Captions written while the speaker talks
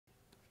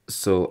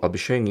So I'll be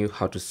showing you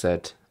how to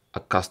set a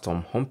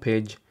custom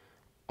homepage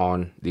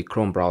on the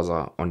Chrome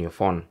browser on your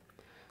phone.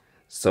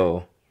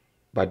 So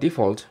by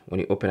default, when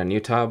you open a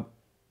new tab,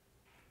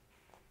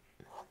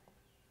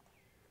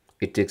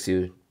 it takes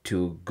you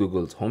to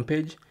Google's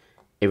homepage.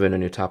 Even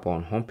when you tap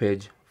on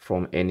homepage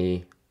from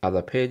any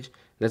other page,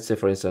 let's say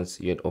for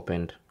instance you had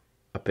opened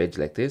a page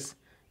like this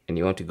and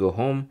you want to go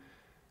home,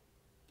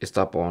 just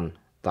tap on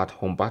that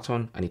home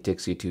button and it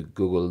takes you to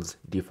Google's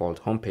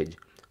default homepage.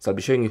 So I'll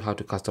be showing you how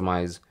to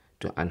customize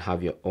and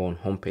have your own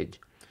homepage.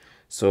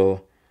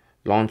 So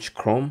launch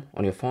Chrome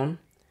on your phone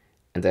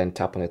and then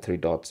tap on the three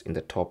dots in the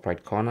top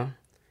right corner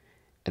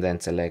and then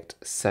select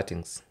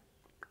settings.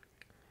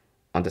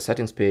 On the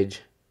settings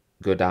page,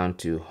 go down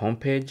to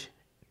homepage,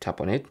 tap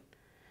on it.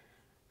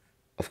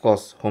 Of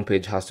course,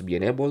 homepage has to be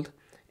enabled,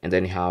 and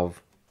then you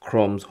have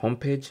Chrome's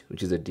homepage,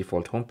 which is the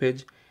default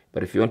homepage.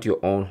 But if you want your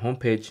own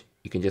homepage,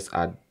 you can just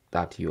add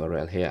that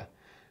URL here.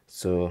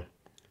 So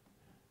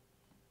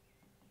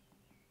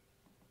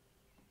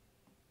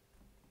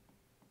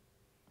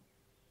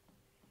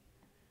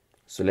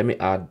let me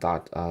add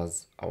that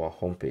as our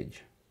homepage.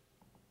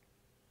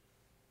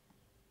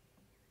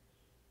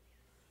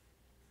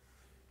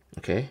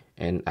 Okay,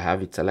 and I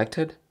have it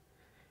selected,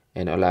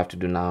 and all I have to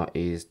do now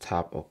is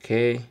tap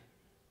OK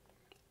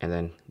and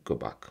then go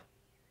back.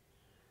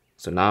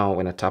 So now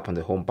when I tap on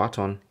the home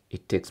button,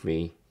 it takes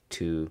me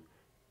to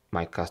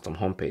my custom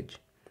homepage.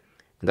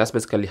 And that's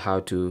basically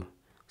how to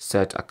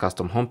set a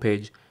custom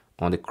homepage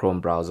on the Chrome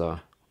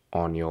browser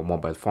on your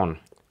mobile phone.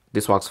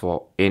 This works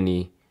for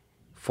any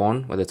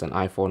phone, whether it's an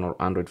iPhone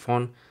or Android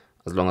phone,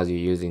 as long as you're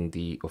using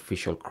the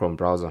official Chrome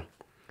browser.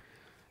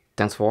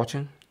 Thanks for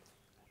watching.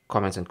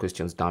 Comments and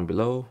questions down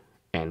below,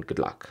 and good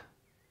luck.